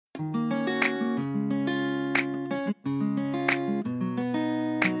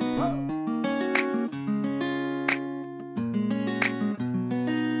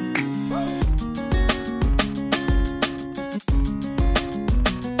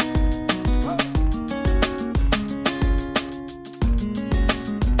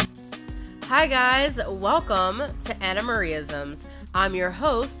Hi guys, welcome to Anna Mariaisms. I'm your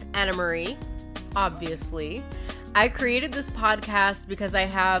host, Anna Marie, obviously. I created this podcast because I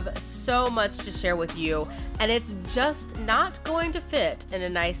have so much to share with you, and it's just not going to fit in a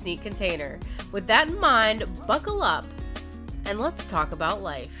nice, neat container. With that in mind, buckle up, and let's talk about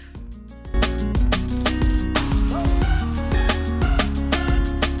life.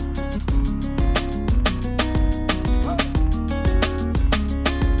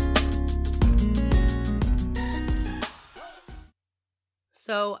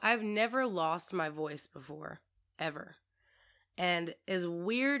 So I've never lost my voice before, ever. And as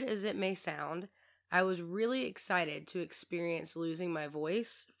weird as it may sound, I was really excited to experience losing my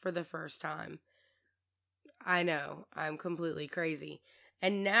voice for the first time. I know, I'm completely crazy.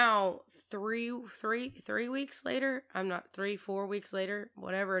 And now, 3 weeks later, 4 weeks later,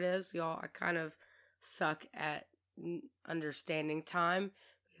 whatever it is, y'all, I kind of suck at understanding time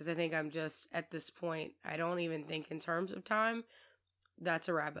because I think I'm just, at this point, I don't even think in terms of time. That's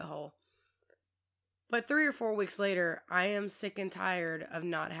a rabbit hole. But 3 or 4 weeks later, I am sick and tired of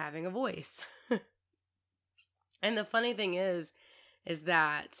not having a voice. And the funny thing is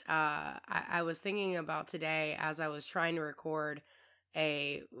that I was thinking about today as I was trying to record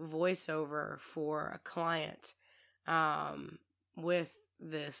a voiceover for a client with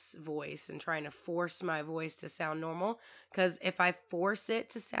this voice and trying to force my voice to sound normal. Because if I force it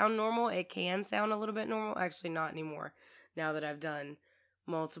to sound normal, it can sound a little bit normal. Actually, not anymore. Now that I've done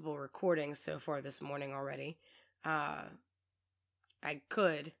multiple recordings so far this morning already. I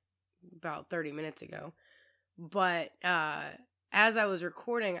could about 30 minutes ago. But as I was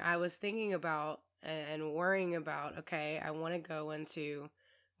recording, I was thinking about and worrying about, okay, I want to go into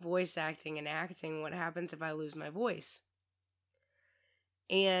voice acting and acting. What happens if I lose my voice?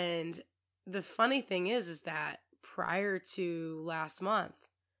 And the funny thing is that prior to last month,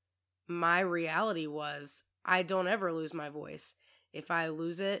 my reality was I don't ever lose my voice. If I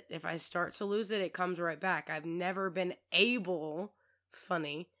lose it, if I start to lose it, it comes right back. I've never been able,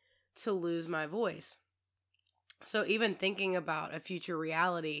 to lose my voice. So even thinking about a future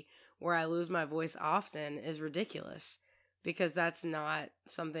reality where I lose my voice often is ridiculous because that's not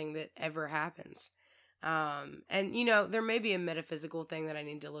something that ever happens. And, there may be a metaphysical thing that I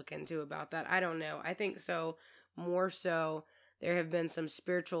need to look into about that. I don't know. I think so, more so, there have been some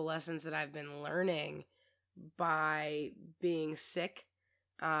spiritual lessons that I've been learning by being sick,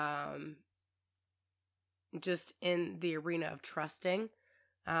 just in the arena of trusting.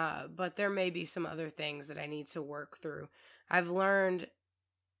 But there may be some other things that I need to work through. I've learned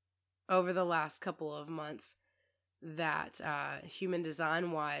over the last couple of months that human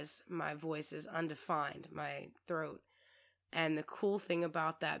design-wise, my voice is undefined, my throat. And the cool thing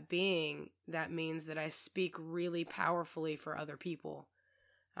about that means that I speak really powerfully for other people.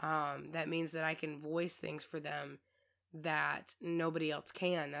 That means that I can voice things for them that nobody else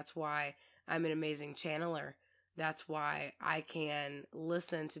can. That's why I'm an amazing channeler. That's why I can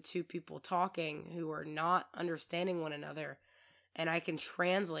listen to two people talking who are not understanding one another, and I can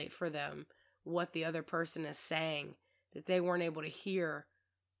translate for them what the other person is saying that they weren't able to hear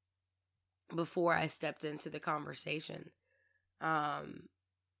before I stepped into the conversation.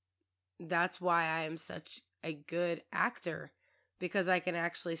 That's why I am such a good actor, because I can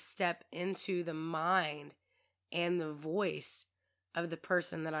actually step into the mind and the voice of the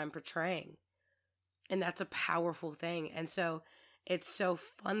person that I'm portraying. And that's a powerful thing. And so it's so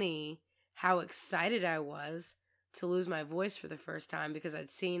funny how excited I was to lose my voice for the first time because I'd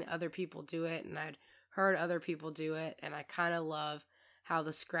seen other people do it and I'd heard other people do it. And I kind of love how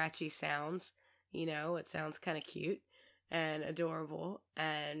the scratchy sounds. It sounds kind of cute and adorable.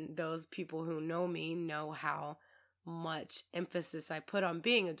 And those people who know me know how much emphasis I put on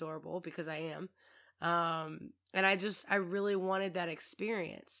being adorable because I am. And I really wanted that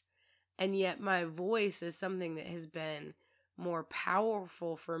experience. And yet my voice is something that has been more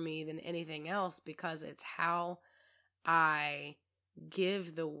powerful for me than anything else because it's how I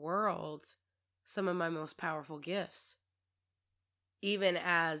give the world some of my most powerful gifts. Even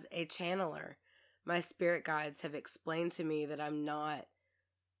as a channeler, my spirit guides have explained to me that I'm not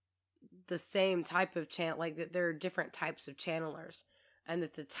the same type of like that there are different types of channelers, and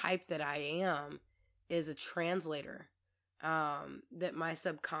that the type that I am is a translator. That my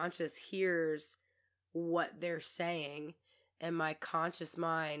subconscious hears what they're saying, and my conscious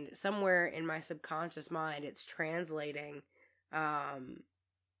mind, somewhere in my subconscious mind, it's translating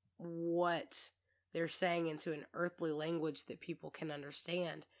what they're saying into an earthly language that people can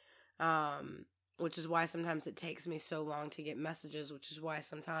understand. Which is why sometimes it takes me so long to get messages, which is why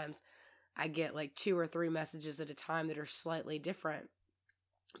sometimes I get like 2 or 3 messages at a time that are slightly different,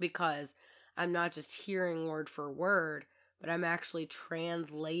 because I'm not just hearing word for word, but I'm actually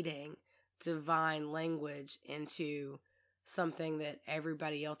translating divine language into something that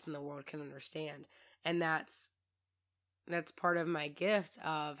everybody else in the world can understand. And that's part of my gift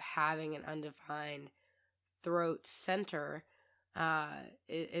of having an undefined throat center,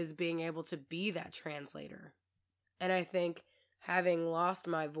 is being able to be that translator. And I think having lost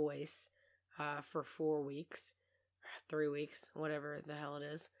my voice for 4 weeks, 3 weeks, whatever the hell it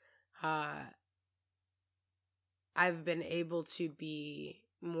is, I've been able to be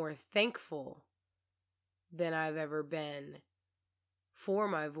more thankful than I've ever been for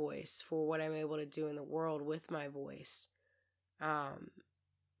my voice, for what I'm able to do in the world with my voice.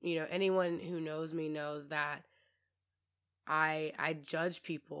 Anyone who knows me knows that I judge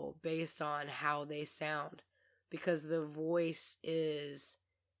people based on how they sound, because the voice is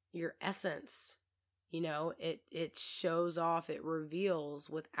your essence. It shows off, it reveals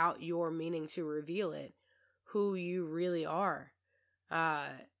without your meaning to reveal it, who you really are.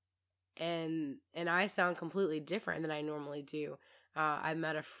 And I sound completely different than I normally do. I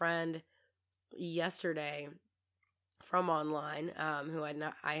met a friend yesterday from online, who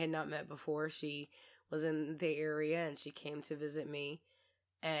I had not met before. She was in the area and she came to visit me.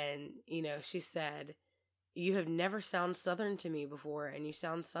 And, she said, "You have never sounded Southern to me before, and you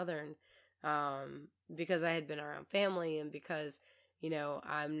sound Southern." Because I had been around family, and because,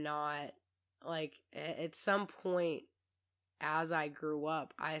 I'm not, like, at some point as I grew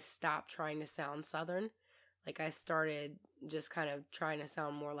up, I stopped trying to sound Southern. Like, I started just kind of trying to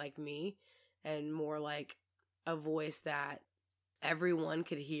sound more like me and more like a voice that everyone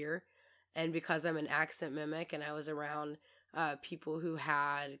could hear. And because I'm an accent mimic and I was around people who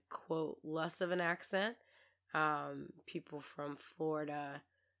had, quote, less of an accent, people from Florida,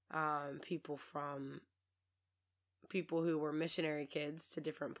 people who were missionary kids to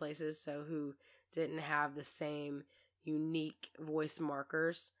different places, so who didn't have the same unique voice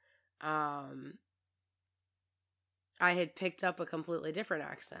markers, I had picked up a completely different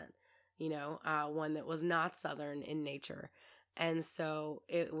accent, one that was not Southern in nature. And so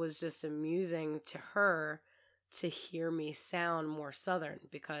it was just amusing to her to hear me sound more Southern,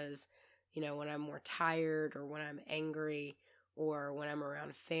 because, when I'm more tired or when I'm angry or when I'm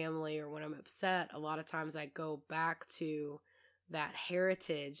around family or when I'm upset, a lot of times I go back to that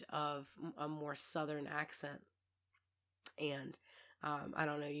heritage of a more Southern accent. And I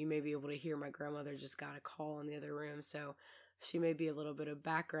don't know, you may be able to hear my grandmother just got a call in the other room, so she may be a little bit of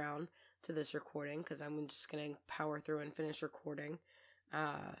background to this recording, because I'm just going to power through and finish recording.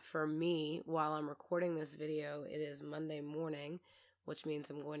 For me, while I'm recording this video, it is Monday morning, which means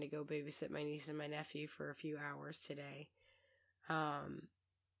I'm going to go babysit my niece and my nephew for a few hours today.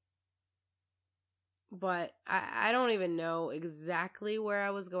 But I don't even know exactly where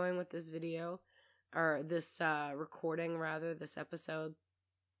I was going with this video, or this recording, rather, this episode.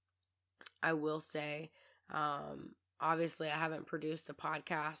 I will say, obviously I haven't produced a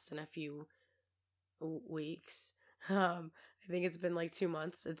podcast in a few weeks. I think it's been like 2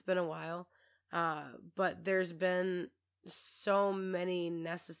 months. It's been a while. But there's been so many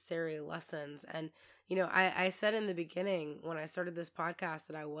necessary lessons. And, I said in the beginning when I started this podcast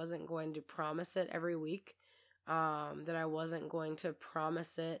that I wasn't going to promise it every week, that I wasn't going to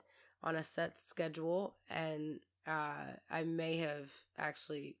promise it on a set schedule. And I may have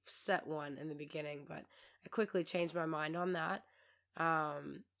actually set one in the beginning, but I quickly changed my mind on that.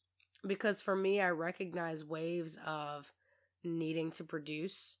 Because for me, I recognize waves of needing to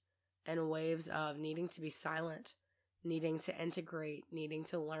produce and waves of needing to be silent, needing to integrate, needing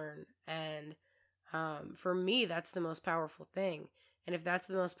to learn. And for me, that's the most powerful thing. And if that's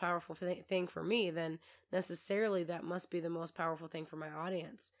the most powerful thing for me, then necessarily that must be the most powerful thing for my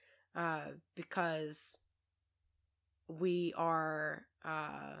audience. Because we are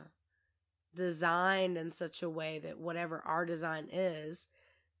designed in such a way that whatever our design is,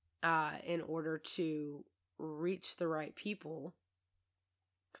 in order to reach the right people,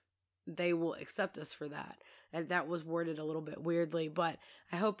 they will accept us for that. And that was worded a little bit weirdly, but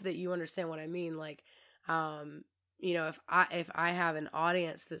I hope that you understand what I mean. Like, if I have an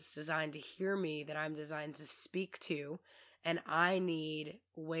audience that's designed to hear me, that I'm designed to speak to, and I need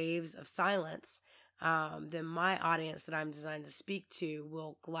waves of silence, then my audience that I'm designed to speak to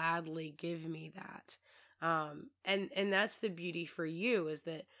will gladly give me that. And that's the beauty for you, is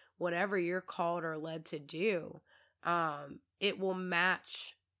that whatever you're called or led to do, it will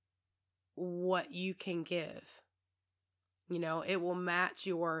match what you can give. It will match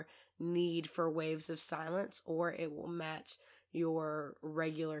your need for waves of silence, or it will match your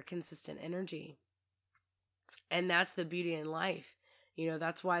regular consistent energy. And that's the beauty in life,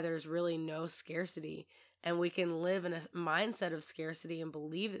 That's why there's really no scarcity. And we can live in a mindset of scarcity and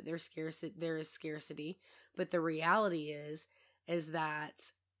believe that there is scarcity. But the reality is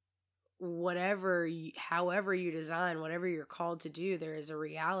that however you design, whatever you're called to do, there is a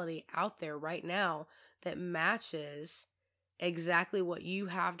reality out there right now that matches exactly what you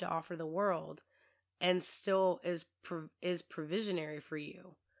have to offer the world and still is provisionary for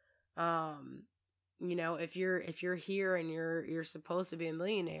you. If you're here and you're supposed to be a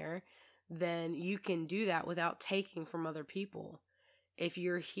millionaire, then you can do that without taking from other people. If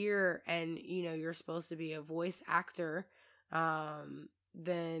you're here and you're supposed to be a voice actor,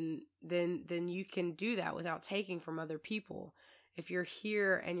 then you can do that without taking from other people. If you're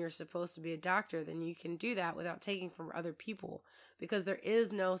here and you're supposed to be a doctor, then you can do that without taking from other people, because there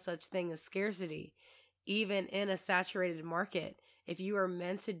is no such thing as scarcity. Even in a saturated market, if you are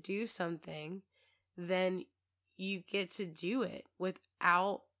meant to do something, then you get to do it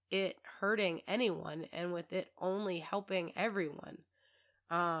without it hurting anyone and with it only helping everyone.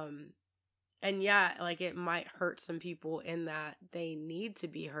 And yeah, like it might hurt some people in that they need to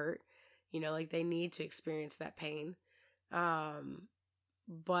be hurt, like they need to experience that pain.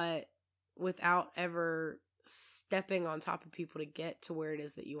 But without ever stepping on top of people to get to where it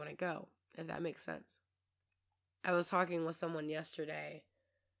is that you want to go, if that makes sense. I was talking with someone yesterday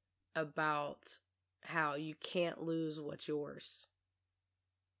about how you can't lose what's yours.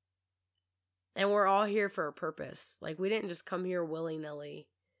 And we're all here for a purpose. Like, we didn't just come here willy-nilly.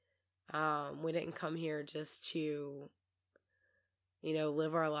 We didn't come here just to,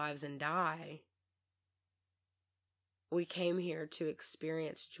 live our lives and die. We came here to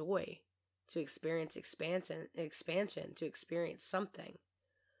experience joy, to experience expansion, to experience something.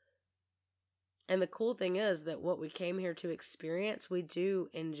 And the cool thing is that what we came here to experience, we do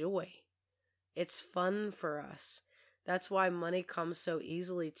enjoy. It's fun for us. That's why money comes so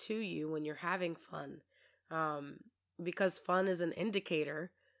easily to you when you're having fun. Because fun is an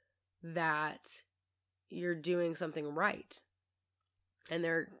indicator that you're doing something right. And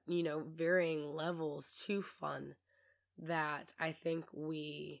there are, varying levels to fun that I think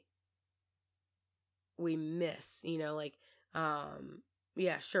we miss,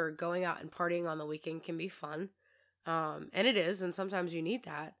 yeah, sure, going out and partying on the weekend can be fun. And it is, and sometimes you need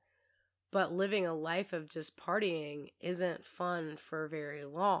that. But living a life of just partying isn't fun for very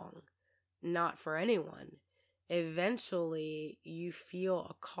long. Not for anyone. Eventually, you feel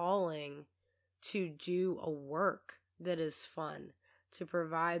a calling to do a work that is fun, to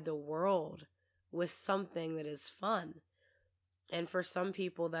provide the world with something that is fun. And for some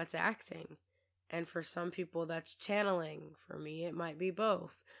people, that's acting. And for some people, that's channeling. For me, it might be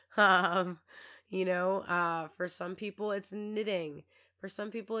both. For some people, it's knitting. For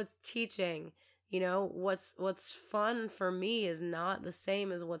some people, it's teaching. What's fun for me is not the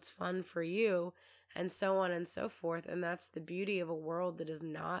same as what's fun for you, and so on and so forth. And that's the beauty of a world that is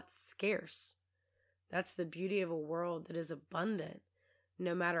not scarce. That's the beauty of a world that is abundant.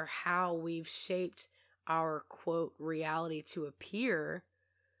 No matter how we've shaped our, quote, reality to appear,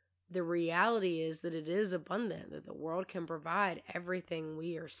 the reality is that it is abundant, that the world can provide everything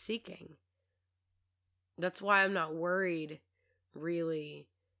we are seeking. That's why I'm not worried, really,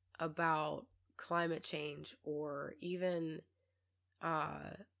 about climate change or even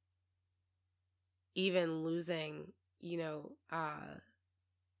losing,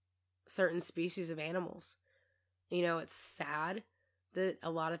 certain species of animals. It's sad that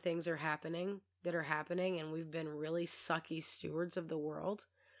a lot of things are happening, and we've been really sucky stewards of the world.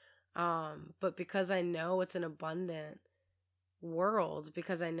 But because I know it's an abundant world,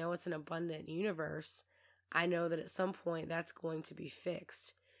 because I know it's an abundant universe, I know that at some point that's going to be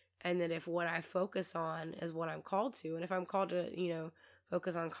fixed. And that if what I focus on is what I'm called to, and if I'm called to,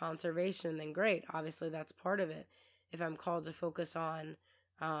 focus on conservation, then great. Obviously, that's part of it. If I'm called to focus on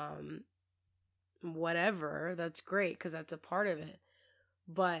whatever, that's great, because that's a part of it.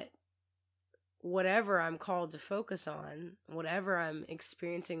 But whatever I'm called to focus on, whatever I'm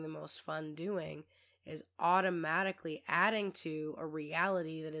experiencing the most fun doing, is automatically adding to a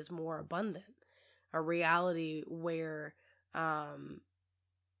reality that is more abundant. A reality where our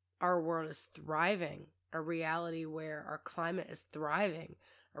world is thriving. A reality where our climate is thriving.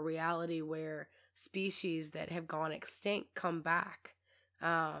 A reality where species that have gone extinct come back.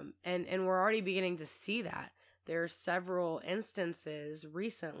 And we're already beginning to see that. There are several instances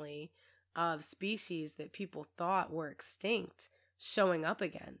recently of species that people thought were extinct showing up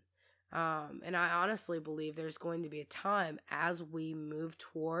again. And I honestly believe there's going to be a time as we move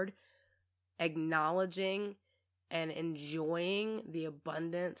toward acknowledging and enjoying the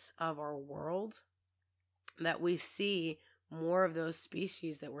abundance of our world that we see more of those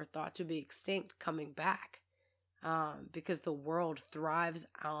species that were thought to be extinct coming back, because the world thrives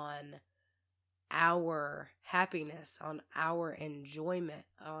on our happiness, on our enjoyment,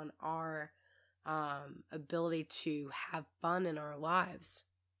 on our ability to have fun in our lives.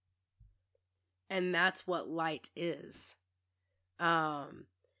 And that's what light is.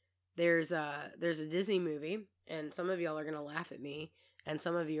 There's a Disney movie, and some of y'all are going to laugh at me, and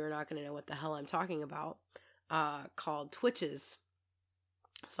some of you are not going to know what the hell I'm talking about, called Twitches,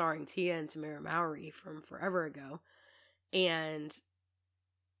 starring Tia and Tamara Mowry from forever ago. And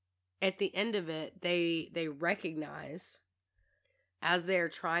at the end of it, they recognize, as they're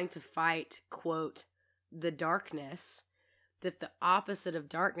trying to fight, quote, the darkness, that the opposite of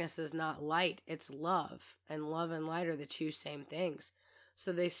darkness is not light, it's love. And love and light are the two same things.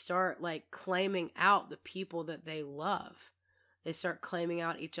 So they start like claiming out the people that they love. They start claiming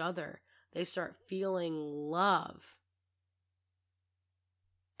out each other. They start feeling love.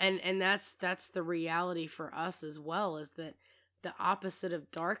 And that's the reality for us as well, is that the opposite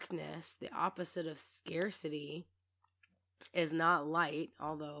of darkness, the opposite of scarcity, is not light,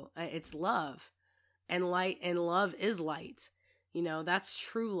 although it's love. And light and love is light. You know, that's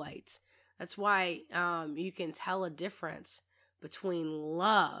true light. That's why you can tell a difference between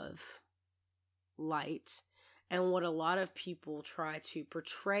love, light, and what a lot of people try to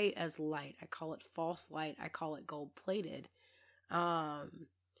portray as light. I call it false light. I call it gold-plated.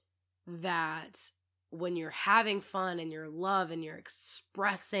 That when you're having fun and you're love and you're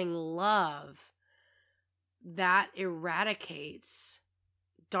expressing love, that eradicates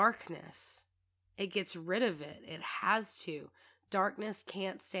darkness. It gets rid of it. It has to. Darkness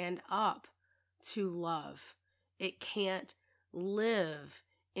can't stand up to love. It can't live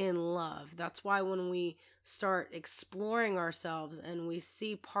in love. That's why when we start exploring ourselves and we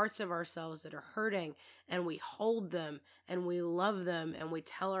see parts of ourselves that are hurting, and we hold them and we love them, and we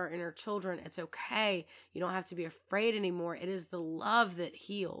tell our inner children, it's okay, you don't have to be afraid anymore. It is the love that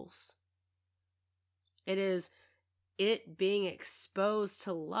heals. It is it being exposed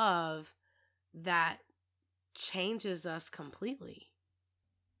to love that changes us completely.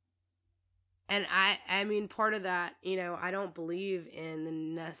 And I mean, part of that, you know, I don't believe in the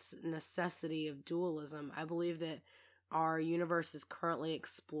necessity of dualism. I believe that our universe is currently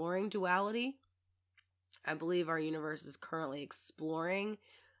exploring duality. I believe our universe is currently exploring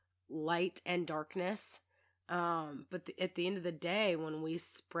light and darkness. But at the end of the day, when we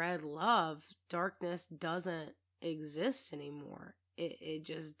spread love, darkness doesn't exist anymore. It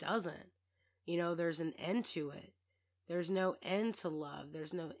just doesn't. You know, there's an end to it. There's no end to love.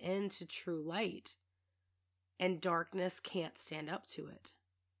 There's no end to true light. And darkness can't stand up to it.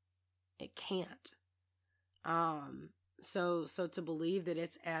 It can't. So to believe that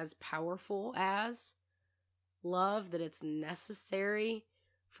it's as powerful as love, that it's necessary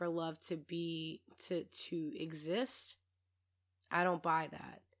for love to be, to exist, I don't buy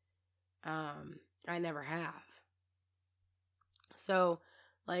that. I never have. So,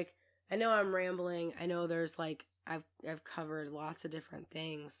 like, I know I'm rambling. I know there's like, I've covered lots of different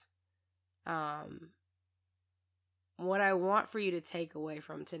things. What I want for you to take away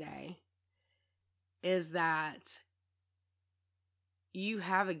from today is that you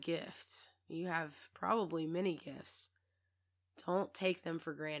have a gift. You have probably many gifts. Don't take them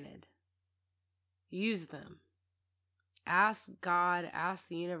for granted. Use them. Ask God, ask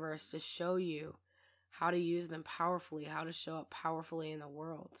the universe to show you how to use them powerfully, how to show up powerfully in the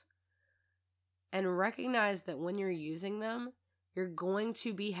world. And recognize that when you're using them, you're going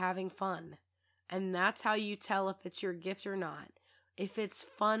to be having fun. And that's how you tell if it's your gift or not. If it's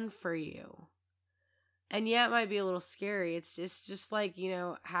fun for you. And yeah, it might be a little scary. It's just like, you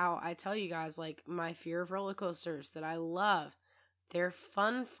know, how I tell you guys, like, my fear of roller coasters that I love. They're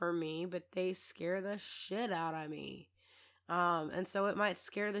fun for me, but they scare the shit out of me. And so it might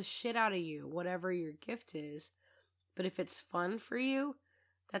scare the shit out of you, whatever your gift is. But if it's fun for you,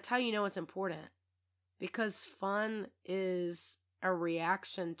 that's how you know it's important. Because fun is a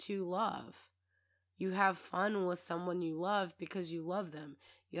reaction to love. You have fun with someone you love because you love them.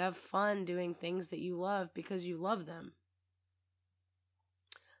 You have fun doing things that you love because you love them.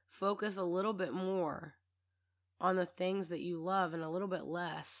 Focus a little bit more on the things that you love and a little bit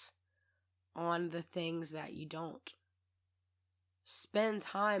less on the things that you don't. Spend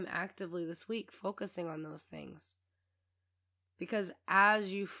time actively this week focusing on those things. Because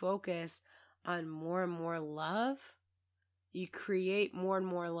as you focus on more and more love, you create more and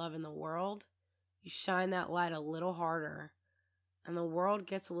more love in the world. You shine that light a little harder, and the world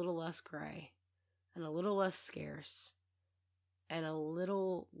gets a little less gray, and a little less scarce, and a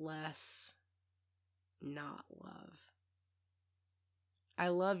little less not love. I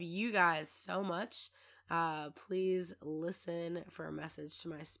love you guys so much. Please listen for a message to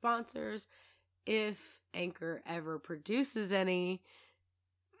my sponsors if Anchor ever produces any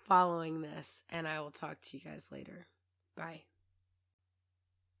following this, and I will talk to you guys later. Bye.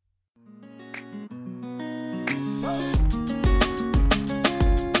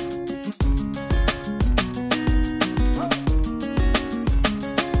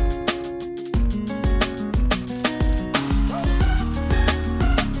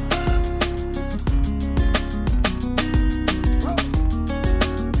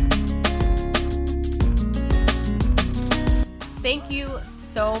 Thank you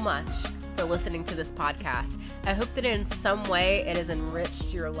so much for listening to this podcast. I hope that in some way it has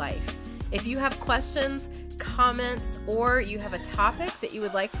enriched your life. If you have questions, comments, or you have a topic that you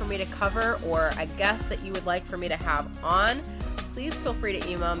would like for me to cover or a guest that you would like for me to have on, please feel free to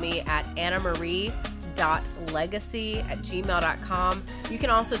email me at annamarie.legacy@gmail.com. You can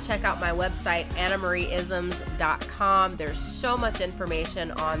also check out my website, annamarieisms.com. There's so much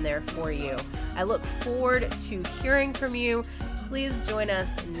information on there for you. I look forward to hearing from you. Please join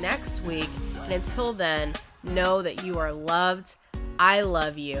us next week. And until then, know that you are loved. I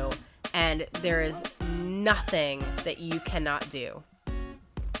love you. And there is nothing that you cannot do.